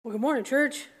Well, good morning,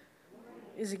 church.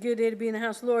 It's a good day to be in the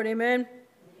house of the Lord, amen?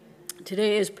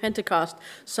 Today is Pentecost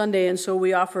Sunday, and so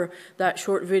we offer that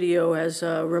short video as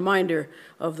a reminder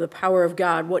of the power of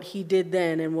God, what he did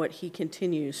then and what he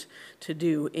continues to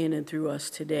do in and through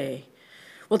us today.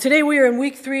 Well, today we are in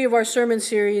week 3 of our sermon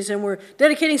series, and we're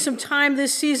dedicating some time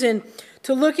this season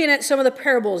to looking at some of the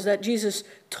parables that Jesus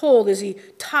told as he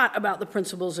taught about the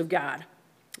principles of God.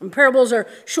 And parables are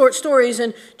short stories,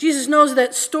 and Jesus knows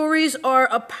that stories are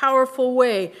a powerful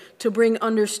way to bring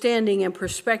understanding and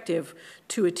perspective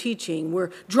to a teaching.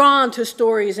 We're drawn to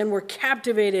stories, and we're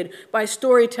captivated by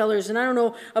storytellers. And I don't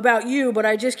know about you, but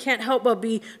I just can't help but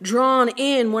be drawn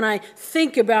in when I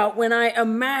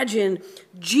imagine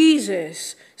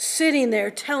Jesus sitting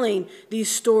there telling these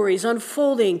stories,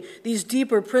 unfolding these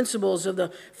deeper principles of the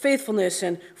faithfulness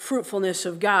and fruitfulness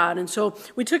of God. And so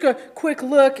we took a quick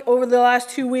look over the last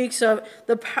 2 weeks of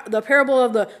the parable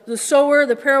of the sower,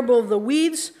 the parable of the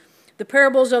weeds, the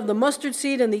parables of the mustard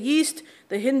seed and the yeast,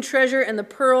 the hidden treasure and the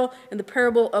pearl, and the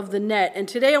parable of the net. And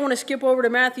today I want to skip over to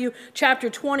Matthew chapter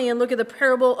 20 and look at the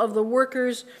parable of the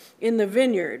workers in the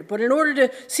vineyard. But in order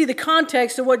to see the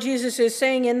context of what Jesus is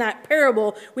saying in that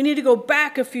parable, we need to go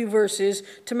back a few verses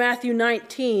to Matthew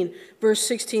 19, verse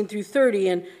 16 through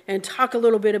 30, and talk a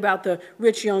little bit about the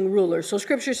rich young ruler. So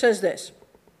Scripture says this: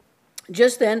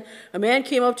 "Just then a man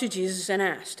came up to Jesus and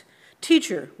asked,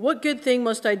 'Teacher, what good thing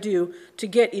must I do to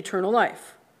get eternal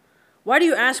life?' 'Why do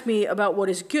you ask me about what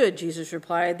is good?' Jesus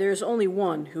replied. 'There is only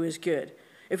one who is good.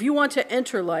 If you want to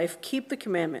enter life, keep the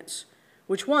commandments.'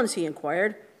 'Which ones?' he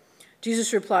inquired.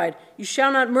 Jesus replied, 'You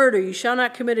shall not murder, you shall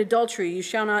not commit adultery, you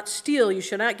shall not steal, you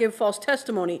shall not give false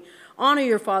testimony, honor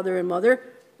your father and mother,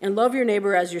 and love your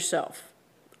neighbor as yourself.'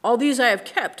 'All these I have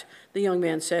kept,' the young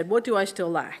man said. 'What do I still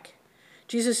lack?'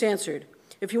 Jesus answered,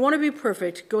 'If you want to be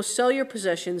perfect, go sell your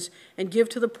possessions and give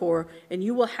to the poor, and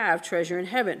you will have treasure in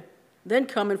heaven. Then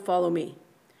come and follow me.'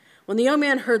 When the young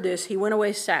man heard this, he went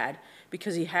away sad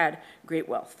because he had great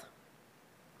wealth."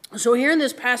 So here in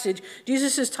this passage,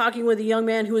 Jesus is talking with a young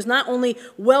man who is not only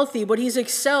wealthy, but he's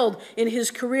excelled in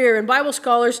his career. And Bible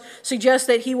scholars suggest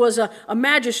that he was a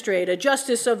magistrate, a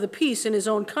justice of the peace in his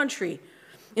own country.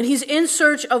 And he's in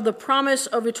search of the promise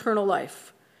of eternal life.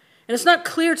 And it's not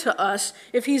clear to us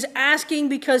if he's asking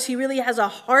because he really has a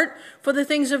heart for the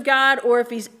things of God, or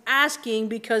if he's asking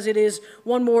because it is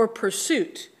one more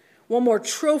pursuit, one more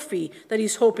trophy that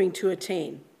he's hoping to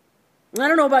attain. I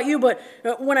don't know about you, but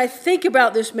when I think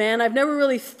about this man, I've never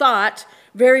really thought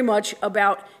very much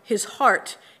about his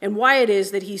heart and why it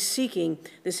is that he's seeking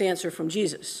this answer from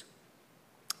Jesus.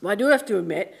 Well, I do have to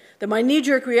admit that my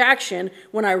knee-jerk reaction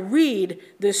when I read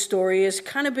this story has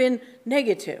kind of been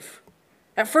negative.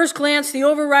 At first glance, the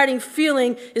overriding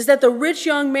feeling is that the rich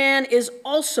young man is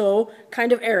also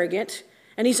kind of arrogant,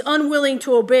 and he's unwilling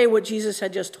to obey what Jesus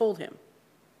had just told him.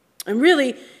 And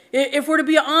really, if we're to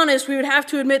be honest, we would have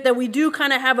to admit that we do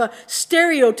kind of have a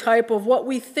stereotype of what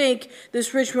we think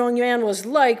this rich young man was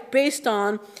like based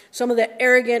on some of the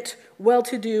arrogant,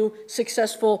 well-to-do,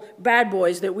 successful bad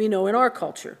boys that we know in our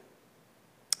culture.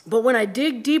 But when I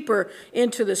dig deeper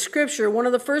into the Scripture, one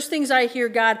of the first things I hear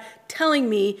God telling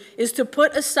me is to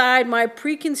put aside my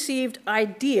preconceived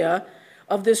idea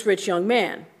of this rich young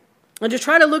man, and to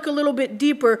try to look a little bit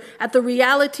deeper at the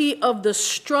reality of the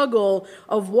struggle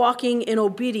of walking in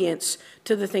obedience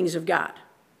to the things of God.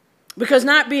 Because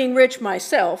not being rich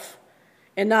myself,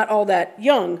 and not all that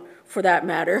young for that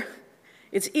matter,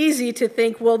 it's easy to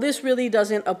think, well, this really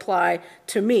doesn't apply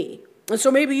to me. And so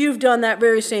maybe you've done that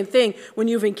very same thing when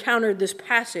you've encountered this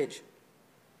passage.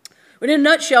 But in a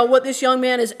nutshell, what this young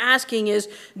man is asking is,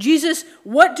 Jesus,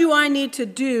 what do I need to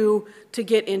do to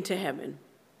get into heaven?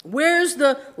 Where's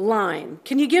the line?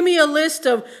 Can you give me a list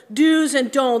of do's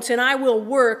and don'ts, and I will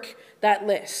work that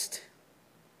list?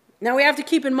 Now we have to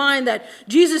keep in mind that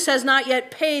Jesus has not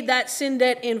yet paid that sin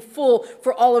debt in full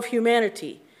for all of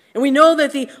humanity. And we know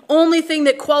that the only thing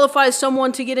that qualifies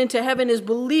someone to get into heaven is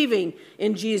believing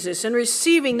in Jesus and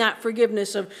receiving that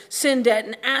forgiveness of sin debt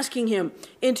and asking him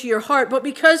into your heart. But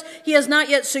because he has not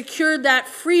yet secured that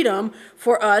freedom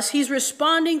for us, he's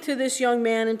responding to this young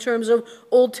man in terms of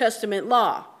Old Testament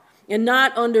law and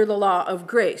not under the law of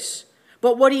grace.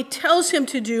 But what he tells him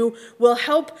to do will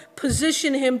help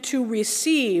position him to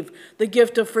receive the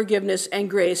gift of forgiveness and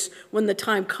grace when the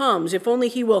time comes, if only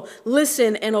he will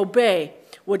listen and obey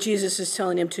what Jesus is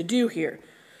telling him to do here.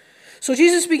 So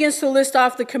Jesus begins to list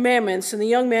off the commandments, and the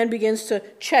young man begins to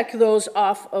check those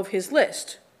off of his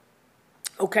list.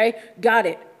 Okay, got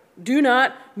it. Do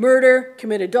not murder,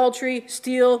 commit adultery,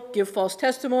 steal, give false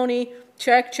testimony.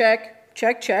 Check, check,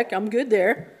 check, check. I'm good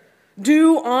there.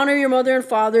 Do honor your mother and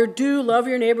father. Do love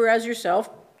your neighbor as yourself.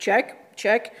 Check,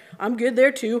 Check. I'm good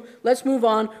there too. Let's move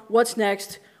on. What's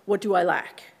next? What do I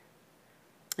lack?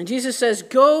 And Jesus says,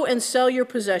 go and sell your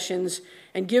possessions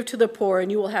and give to the poor,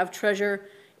 and you will have treasure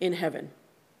in heaven.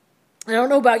 I don't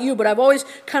know about you, but I've always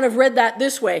kind of read that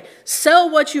this way. Sell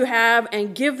what you have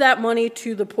and give that money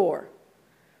to the poor.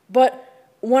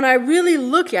 But when I really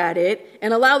look at it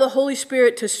and allow the Holy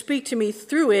Spirit to speak to me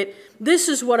through it, this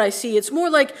is what I see. It's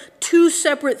more like two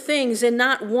separate things and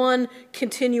not one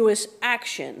continuous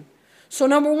action. So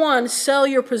number one, sell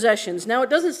your possessions. Now, it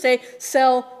doesn't say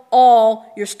sell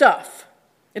all your stuff.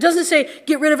 It doesn't say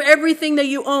get rid of everything that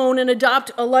you own and adopt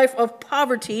a life of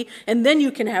poverty, and then you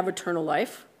can have eternal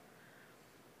life.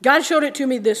 God showed it to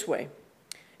me this way.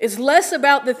 It's less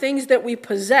about the things that we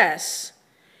possess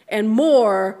and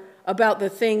more about the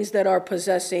things that are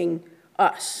possessing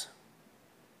us.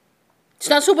 It's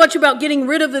not so much about getting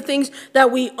rid of the things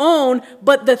that we own,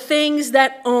 but the things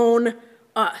that own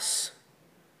us.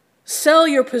 Sell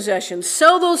your possessions.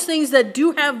 Sell those things that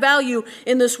do have value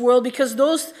in this world, because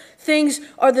those things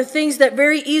are the things that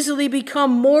very easily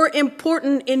become more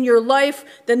important in your life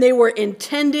than they were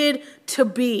intended to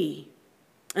be.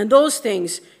 And those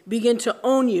things begin to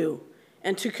own you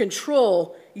and to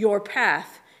control your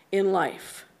path in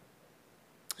life.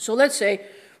 So let's say,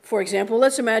 for example,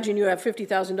 let's imagine you have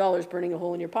 $50,000 burning a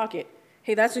hole in your pocket.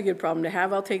 Hey, that's a good problem to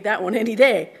have. I'll take that one any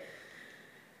day.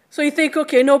 So you think,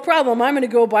 okay, no problem. I'm going to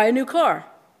go buy a new car.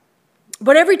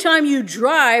 But every time you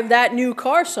drive that new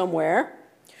car somewhere,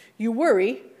 you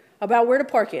worry about where to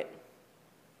park it.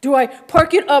 Do I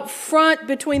park it up front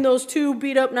between those two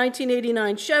beat-up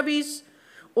 1989 Chevys?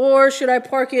 Or should I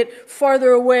park it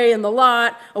farther away in the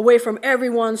lot, away from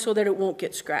everyone, so that it won't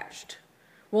get scratched?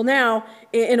 Well, now,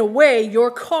 in a way, your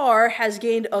car has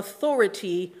gained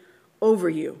authority over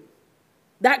you.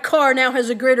 That car now has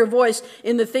a greater voice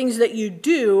in the things that you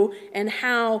do and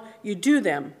how you do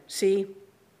them, see?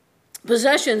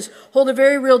 Possessions hold a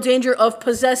very real danger of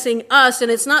possessing us,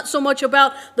 and it's not so much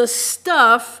about the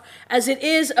stuff as it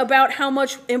is about how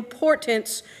much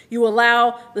importance you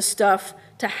allow the stuff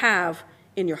to have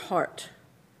in your heart.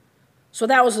 So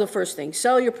that was the first thing.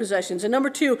 Sell your possessions. And number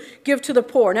two, give to the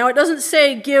poor. Now, it doesn't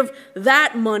say give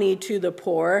that money to the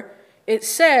poor. It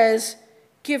says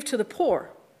give to the poor.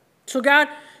 So God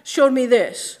showed me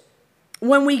this.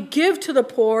 When we give to the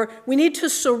poor, we need to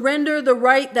surrender the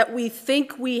right that we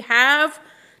think we have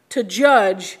to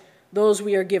judge those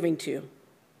we are giving to.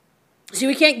 See,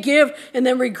 we can't give and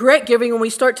then regret giving when we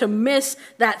start to miss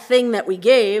that thing that we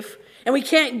gave. And we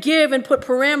can't give and put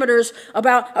parameters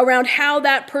around how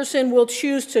that person will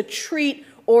choose to treat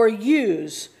or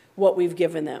use what we've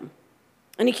given them.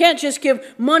 And you can't just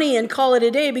give money and call it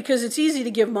a day, because it's easy to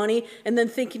give money and then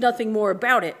think nothing more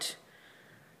about it.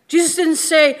 Jesus didn't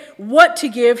say what to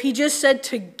give. He just said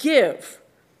to give.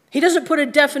 He doesn't put a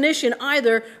definition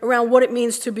either around what it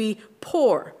means to be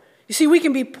poor. You see, we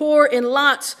can be poor in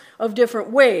lots of different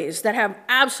ways that have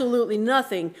absolutely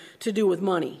nothing to do with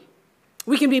money.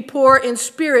 We can be poor in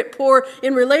spirit, poor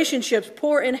in relationships,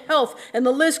 poor in health, and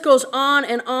the list goes on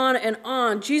and on and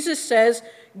on. Jesus says,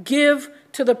 give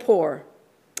to the poor.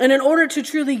 And in order to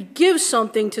truly give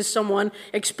something to someone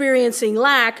experiencing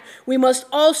lack, we must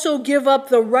also give up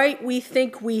the right we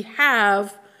think we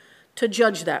have to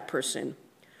judge that person,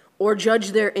 or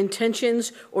judge their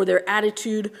intentions, or their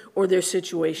attitude, or their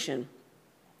situation.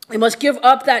 We must give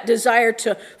up that desire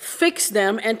to fix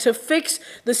them and to fix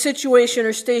the situation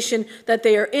or station that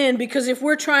they are in, because if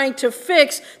we're trying to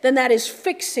fix, then that is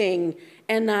fixing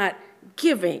and not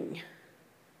giving.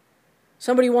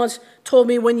 Somebody once told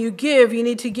me, when you give, you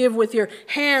need to give with your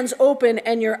hands open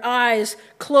and your eyes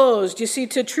closed. You see,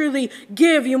 to truly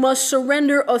give, you must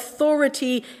surrender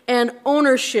authority and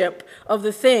ownership of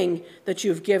the thing that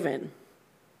you've given.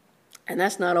 And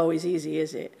that's not always easy,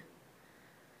 is it?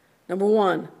 Number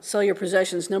one, sell your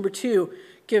possessions. Number two,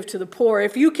 give to the poor.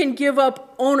 If you can give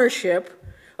up ownership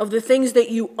of the things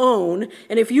that you own,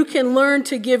 and if you can learn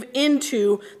to give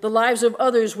into the lives of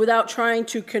others without trying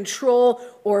to control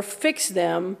or fix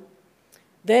them,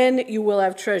 then you will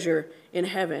have treasure in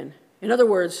heaven. In other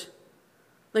words,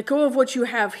 let go of what you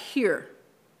have here,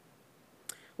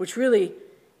 which really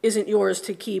isn't yours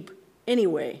to keep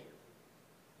anyway.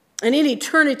 And in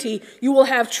eternity, you will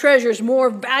have treasures more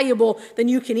valuable than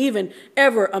you can even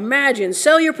ever imagine.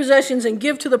 Sell your possessions and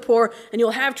give to the poor, and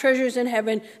you'll have treasures in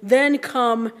heaven. Then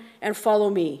come and follow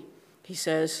me, he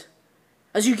says.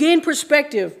 As you gain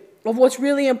perspective of what's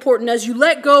really important, as you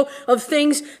let go of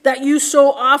things that you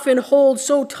so often hold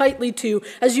so tightly to,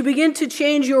 as you begin to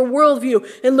change your worldview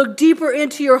and look deeper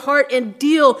into your heart and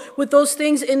deal with those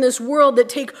things in this world that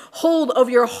take hold of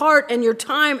your heart and your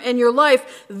time and your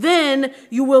life, then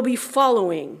you will be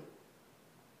following.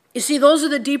 You see, those are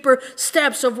the deeper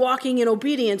steps of walking in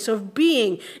obedience, of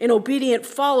being an obedient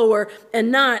follower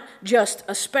and not just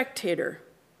a spectator.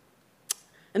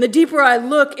 And the deeper I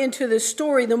look into this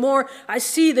story, the more I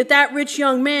see that that rich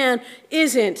young man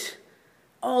isn't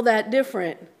all that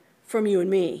different from you and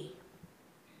me.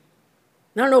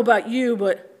 And I don't know about you,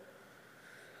 but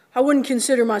I wouldn't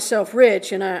consider myself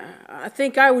rich, and I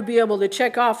think I would be able to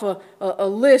check off a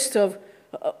list of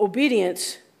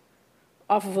obedience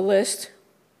off of a list.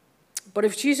 But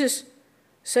if Jesus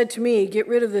said to me, get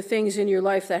rid of the things in your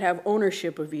life that have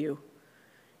ownership of you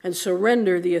and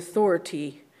surrender the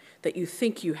authority that you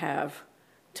think you have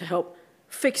to help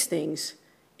fix things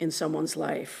in someone's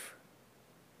life.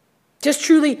 Just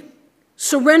truly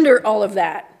surrender all of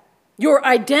that. Your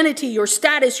identity, your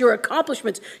status, your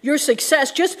accomplishments, your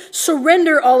success. Just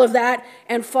surrender all of that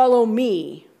and follow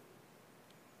me.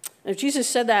 And if Jesus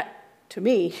said that to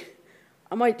me,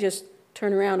 I might just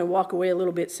turn around and walk away a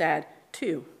little bit sad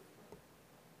too.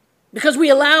 Because we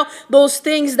allow those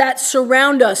things that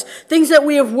surround us, things that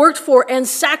we have worked for and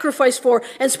sacrificed for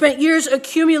and spent years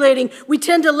accumulating, we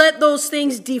tend to let those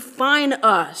things define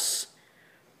us.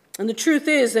 And the truth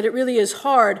is that it really is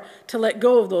hard to let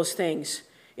go of those things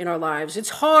in our lives. It's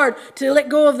hard to let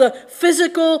go of the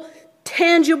physical,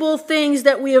 tangible things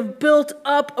that we have built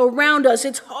up around us.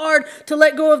 It's hard to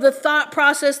let go of the thought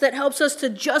process that helps us to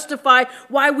justify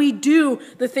why we do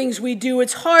the things we do.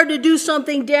 It's hard to do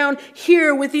something down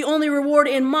here with the only reward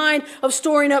in mind of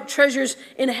storing up treasures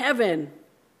in heaven.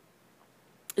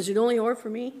 Is it only hard for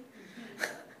me?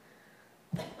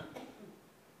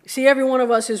 See, every one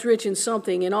of us is rich in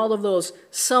something, and all of those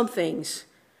somethings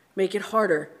make it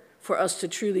harder for us to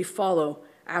truly follow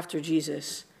after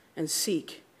Jesus and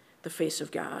seek the face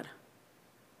of God.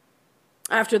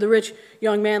 After the rich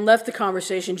young man left the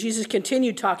conversation, Jesus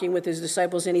continued talking with his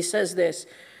disciples, and he says this,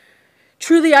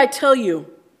 "Truly I tell you,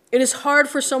 it is hard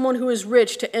for someone who is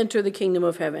rich to enter the kingdom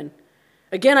of heaven.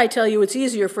 Again, I tell you, it's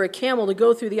easier for a camel to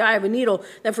go through the eye of a needle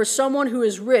than for someone who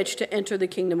is rich to enter the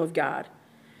kingdom of God."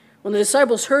 When the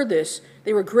disciples heard this,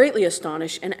 they were greatly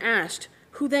astonished and asked,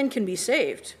 "Who then can be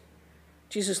saved?"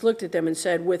 Jesus looked at them and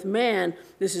said, "With man,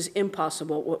 this is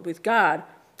impossible. With God,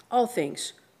 all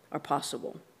things are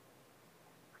possible."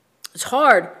 It's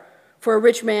hard for a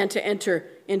rich man to enter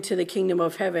into the kingdom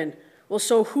of heaven. Well,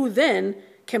 so who then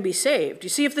can be saved? You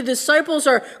see, if the disciples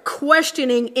are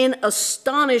questioning in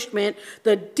astonishment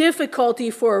the difficulty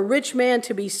for a rich man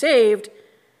to be saved,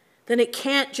 then it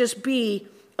can't just be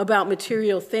about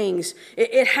material things.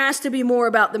 It has to be more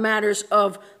about the matters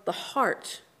of the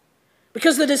heart.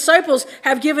 Because the disciples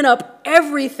have given up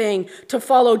everything to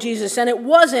follow Jesus, and it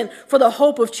wasn't for the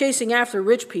hope of chasing after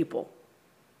rich people.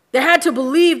 They had to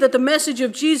believe that the message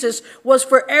of Jesus was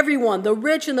for everyone, the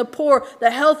rich and the poor, the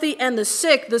healthy and the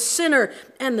sick, the sinner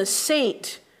and the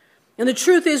saint. And the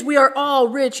truth is we are all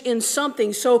rich in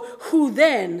something, so who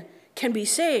then can be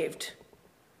saved?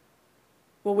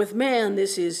 Well, with man,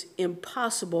 this is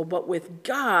impossible, but with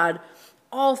God,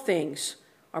 all things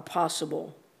are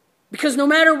possible. Because no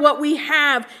matter what we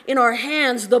have in our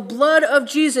hands, the blood of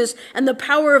Jesus and the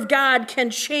power of God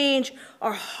can change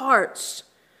our hearts.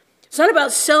 It's not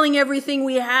about selling everything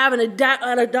we have and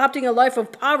adopting a life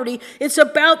of poverty. It's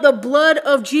about the blood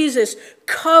of Jesus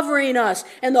covering us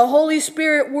and the Holy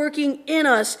Spirit working in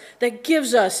us that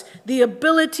gives us the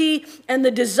ability and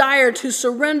the desire to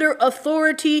surrender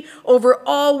authority over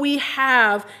all we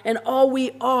have and all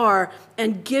we are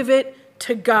and give it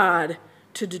to God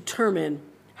to determine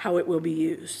how it will be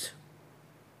used.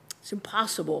 It's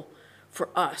impossible for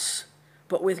us,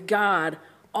 but with God,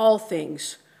 all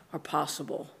things are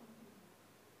possible.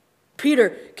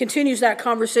 Peter continues that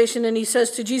conversation and he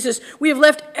says to Jesus, "We have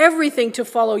left everything to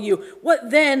follow you. What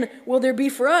then will there be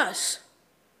for us?"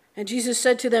 And Jesus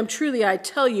said to them, "Truly I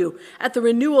tell you, at the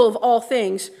renewal of all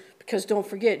things," because don't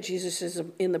forget, Jesus is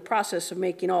in the process of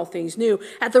making all things new.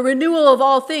 "At the renewal of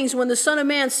all things, when the Son of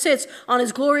Man sits on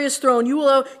his glorious throne,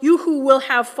 you who will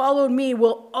have followed me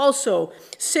will also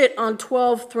sit on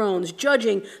 12 thrones,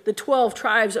 judging the 12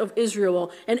 tribes of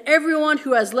Israel. And everyone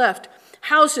who has left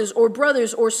houses or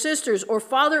brothers or sisters or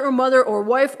father or mother or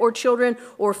wife or children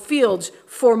or fields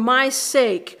for my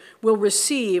sake will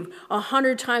receive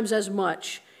 100 times as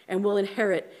much and will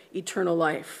inherit eternal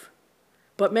life.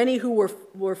 But many who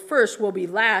were first will be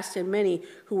last, and many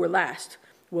who were last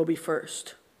will be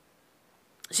first."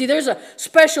 See, there's a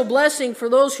special blessing for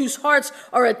those whose hearts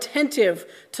are attentive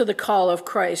to the call of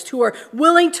Christ, who are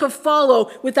willing to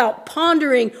follow without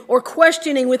pondering or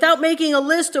questioning, without making a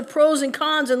list of pros and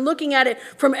cons and looking at it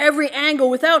from every angle,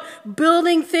 without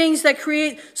building things that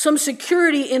create some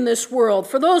security in this world.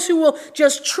 For those who will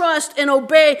just trust and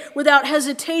obey without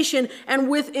hesitation and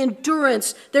with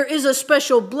endurance, there is a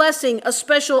special blessing, a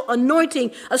special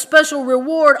anointing, a special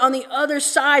reward on the other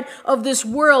side of this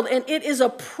world, and it is a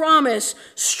promise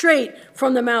straight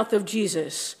from the mouth of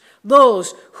Jesus.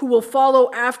 Those who will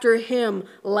follow after him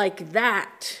like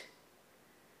that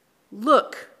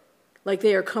look like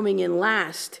they are coming in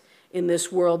last in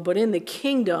this world, but in the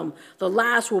kingdom, the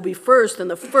last will be first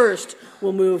and the first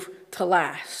will move to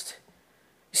last.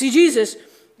 See, Jesus,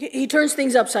 he turns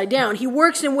things upside down. He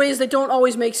works in ways that don't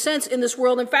always make sense in this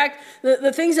world. In fact,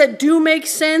 the things that do make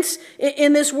sense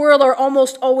in this world are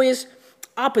almost always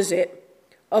opposite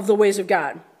of the ways of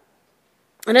God.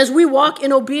 And as we walk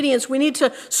in obedience, we need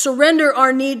to surrender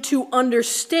our need to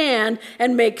understand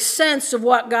and make sense of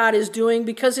what God is doing,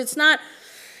 because it's not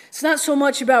so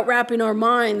much about wrapping our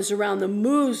minds around the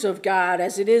moves of God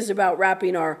as it is about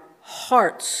wrapping our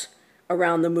hearts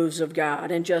around the moves of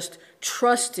God and just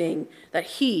trusting that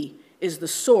he is the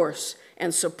source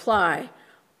and supply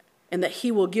and that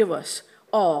he will give us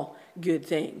all good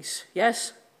things.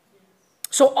 Yes?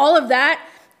 So all of that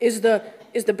is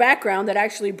the background that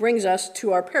actually brings us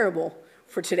to our parable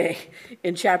for today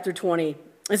in chapter 20.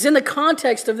 It's in the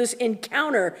context of this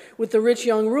encounter with the rich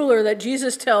young ruler that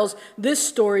Jesus tells this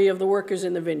story of the workers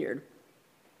in the vineyard.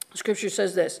 Scripture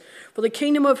says this: "For the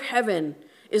kingdom of heaven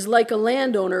is like a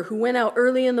landowner who went out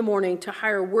early in the morning to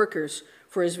hire workers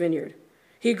for his vineyard.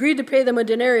 He agreed to pay them a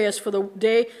denarius for the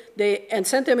day and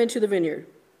sent them into the vineyard.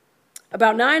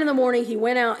 About 9 a.m, he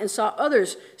went out and saw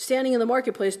others standing in the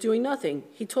marketplace doing nothing.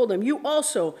 He told them, 'You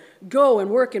also go and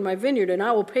work in my vineyard, and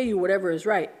I will pay you whatever is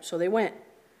right.' So they went.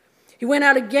 He went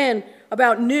out again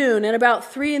about noon and about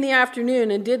 3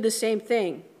 p.m. and did the same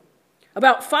thing.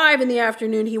 About 5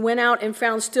 p.m, he went out and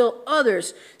found still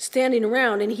others standing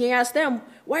around, and he asked them,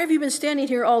 'Why have you been standing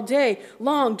here all day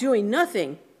long doing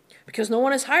nothing?' 'Because no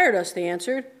one has hired us,' they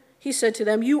answered. He said to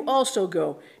them, 'You also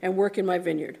go and work in my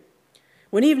vineyard.'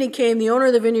 When evening came, the owner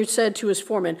of the vineyard said to his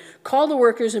foreman, 'Call the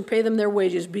workers and pay them their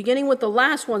wages, beginning with the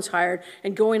last ones hired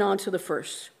and going on to the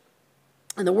first.'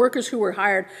 And the workers who were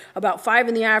hired about 5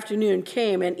 p.m.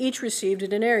 came, and each received a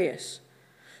denarius.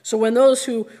 So when those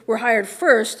who were hired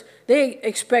first, they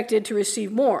expected to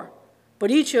receive more,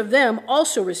 but each of them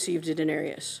also received a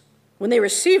denarius. When they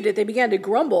received it, they began to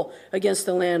grumble against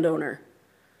the landowner.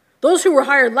 'Those who were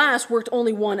hired last worked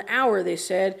only 1 hour,' they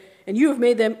said, 'and you have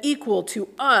made them equal to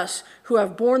us who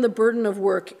have borne the burden of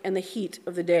work and the heat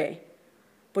of the day.'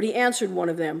 But he answered one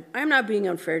of them, 'I am not being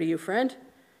unfair to you, friend.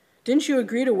 Didn't you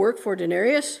agree to work for a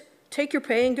denarius? Take your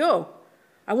pay and go.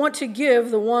 I want to give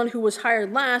the one who was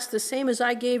hired last the same as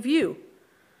I gave you.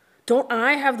 Don't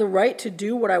I have the right to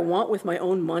do what I want with my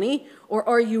own money? Or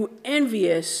are you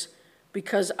envious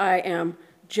because I am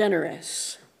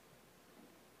generous?'"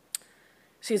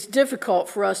 See, it's difficult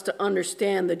for us to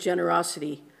understand the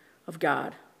generosity of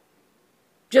God.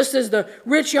 Just as the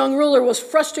rich young ruler was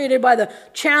frustrated by the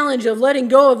challenge of letting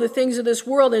go of the things of this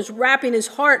world and is wrapping his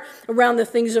heart around the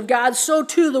things of God, so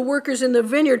too the workers in the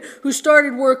vineyard who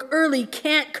started work early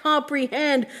can't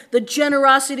comprehend the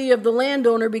generosity of the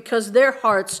landowner because their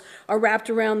hearts are wrapped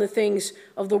around the things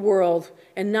of the world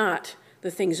and not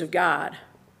the things of God.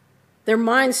 Their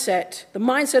mindset, the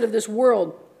mindset of this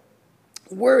world,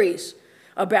 worries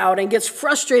about and gets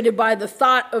frustrated by the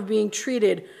thought of being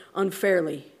treated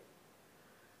unfairly.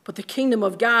 But the kingdom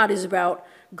of God is about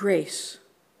grace.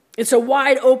 It's a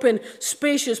wide open,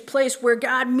 spacious place where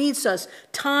God meets us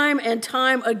time and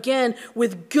time again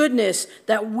with goodness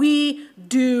that we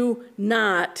do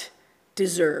not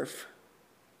deserve.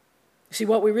 See,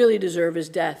 what we really deserve is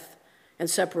death and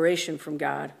separation from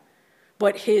God.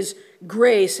 But his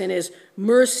grace and his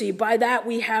mercy, by that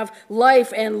we have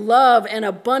life and love and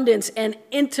abundance and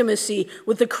intimacy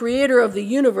with the creator of the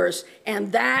universe,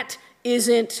 and that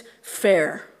isn't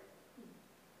fair.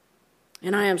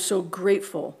 And I am so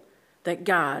grateful that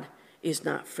God is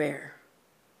not fair.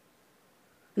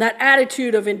 And that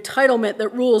attitude of entitlement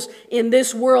that rules in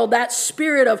this world, that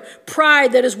spirit of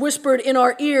pride that is whispered in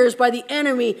our ears by the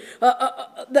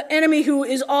enemy who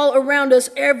is all around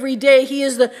us every day. He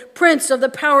is the prince of the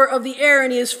power of the air,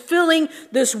 and he is filling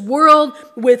this world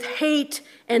with hate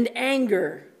and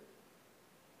anger.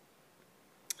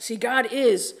 See, God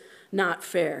is not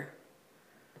fair.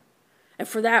 And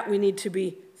for that we need to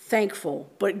be thankful.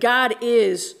 But God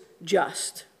is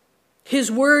just.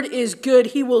 His word is good.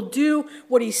 He will do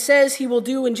what he says he will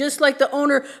do. And just like the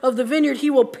owner of the vineyard, he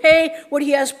will pay what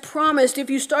he has promised. If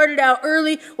you started out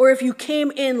early or if you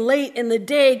came in late in the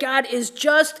day, God is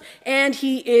just and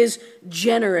he is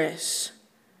generous.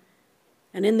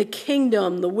 And in the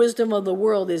kingdom, the wisdom of the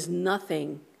world is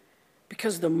nothing,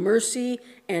 because the mercy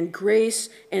and grace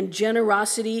and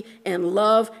generosity and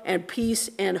love and peace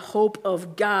and hope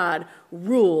of God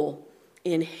rule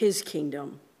in his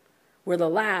kingdom, where the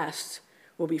last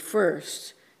will be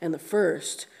first and the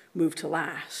first move to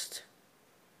last.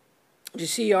 You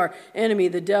see, our enemy,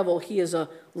 the devil, he is a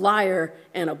liar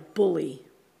and a bully.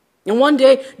 And one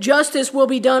day, justice will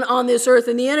be done on this earth,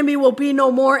 and the enemy will be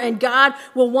no more, and God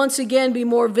will once again be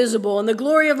more visible. And the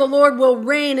glory of the Lord will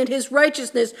reign, and his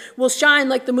righteousness will shine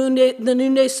like the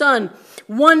noonday sun.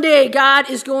 One day, God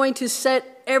is going to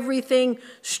set everything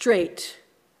straight.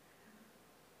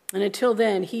 And until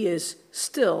then, he is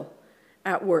still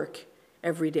at work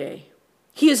every day.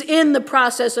 He is in the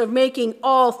process of making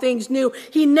all things new.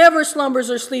 He never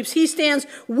slumbers or sleeps. He stands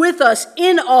with us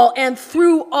in all and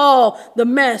through all the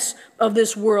mess of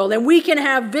this world. And we can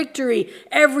have victory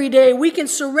every day. We can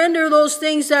surrender those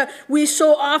things that we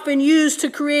so often use to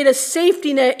create a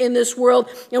safety net in this world.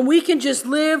 And we can just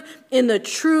live in the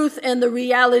truth and the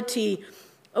reality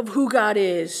of who God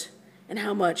is and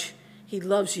how much he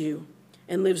loves you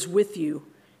and lives with you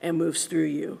and moves through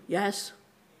you. Yes?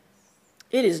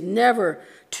 It is never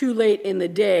too late in the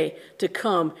day to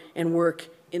come and work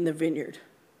in the vineyard.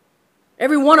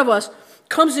 Every one of us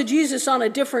comes to Jesus on a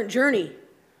different journey.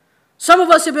 Some of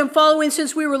us have been following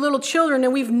since we were little children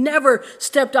and we've never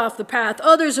stepped off the path.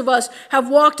 Others of us have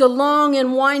walked a long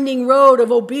and winding road of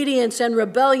obedience and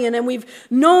rebellion, and we've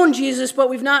known Jesus, but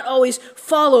we've not always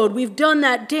followed. We've done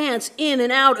that dance in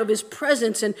and out of his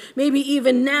presence, and maybe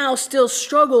even now still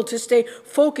struggle to stay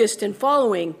focused and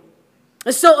following.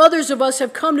 And still others of us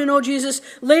have come to know Jesus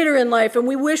later in life, and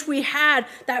we wish we had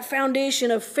that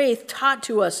foundation of faith taught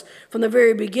to us from the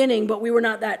very beginning, but we were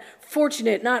not that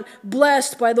fortunate, not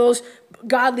blessed by those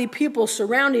godly people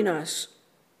surrounding us.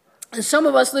 And some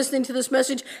of us listening to this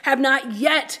message have not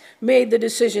yet made the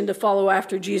decision to follow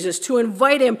after Jesus, to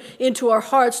invite him into our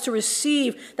hearts, to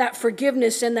receive that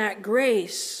forgiveness and that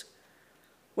grace.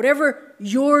 Whatever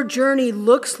your journey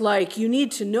looks like, you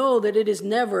need to know that it is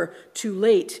never too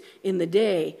late in the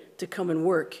day to come and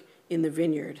work in the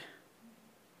vineyard.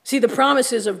 See, the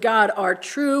promises of God are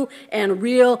true and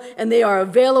real, and they are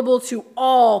available to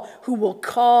all who will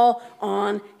call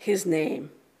on his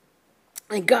name.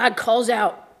 And God calls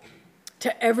out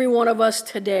to every one of us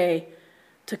today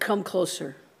to come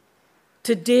closer,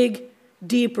 to dig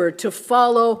deeper, to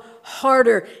follow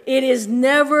harder. It is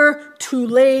never too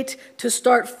late to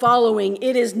start following.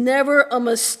 It is never a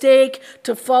mistake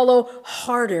to follow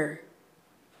harder.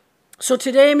 So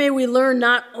today may we learn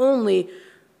not only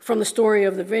from the story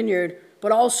of the vineyard,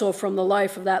 but also from the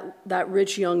life of that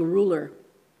rich young ruler.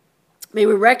 May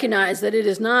we recognize that it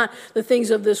is not the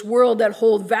things of this world that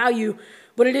hold value,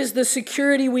 but it is the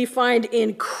security we find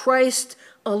in Christ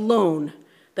alone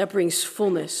that brings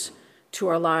fullness to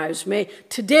our lives. May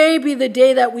today be the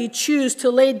day that we choose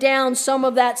to lay down some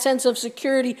of that sense of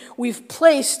security we've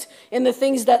placed in the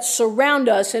things that surround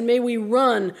us, and may we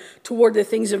run toward the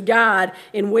things of God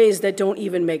in ways that don't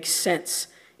even make sense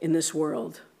in this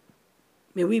world.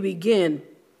 May we begin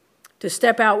to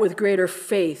step out with greater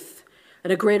faith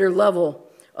and a greater level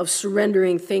of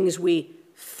surrendering things we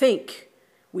think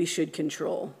we should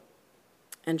control,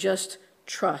 and just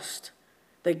trust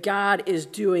that God is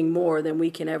doing more than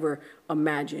we can ever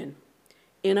imagine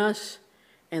in us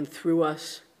and through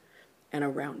us and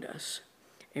around us.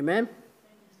 Amen?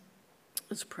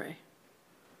 Let's pray.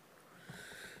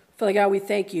 Father God, we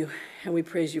thank you and we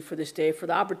praise you for this day, for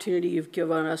the opportunity you've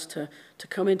given us to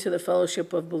come into the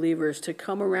fellowship of believers, to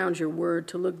come around your word,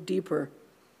 to look deeper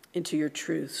into your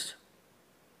truths.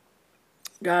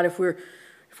 God, if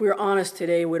we're honest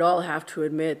today, we'd all have to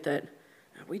admit that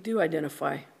we do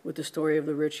identify with the story of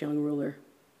the rich young ruler.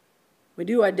 We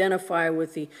do identify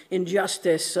with the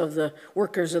injustice of the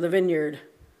workers of the vineyard,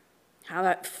 how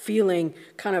that feeling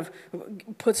kind of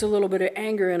puts a little bit of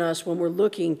anger in us when we're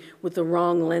looking with the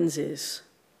wrong lenses.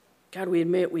 God, we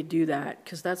admit we do that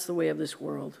because that's the way of this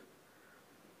world.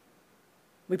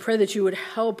 We pray that you would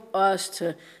help us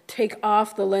to take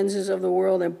off the lenses of the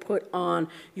world and put on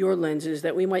your lenses,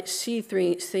 that we might see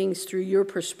things through your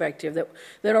perspective,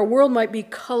 that our world might be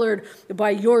colored by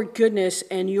your goodness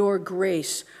and your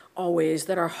grace always,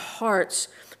 that our hearts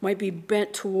might be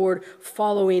bent toward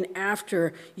following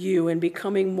after you and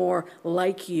becoming more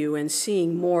like you and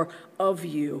seeing more of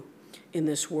you in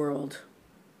this world.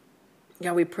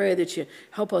 God, we pray that you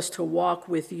help us to walk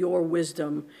with your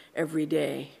wisdom every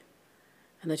day,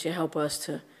 and that you help us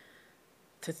to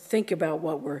think about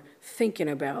what we're thinking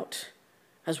about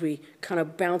as we kind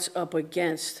of bounce up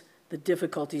against the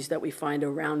difficulties that we find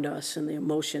around us and the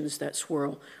emotions that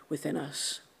swirl within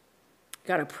us.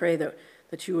 God, I pray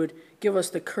that you would give us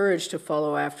the courage to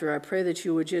follow after. I pray that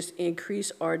you would just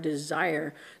increase our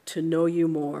desire to know you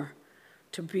more,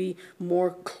 to be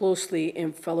more closely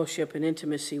in fellowship and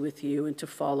intimacy with you, and to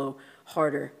follow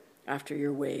harder after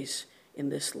your ways in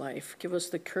this life. Give us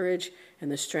the courage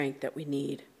and the strength that we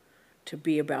need to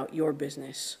be about your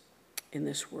business in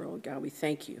this world. God, we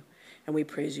thank you and we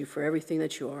praise you for everything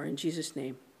that you are. In Jesus'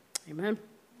 name, amen.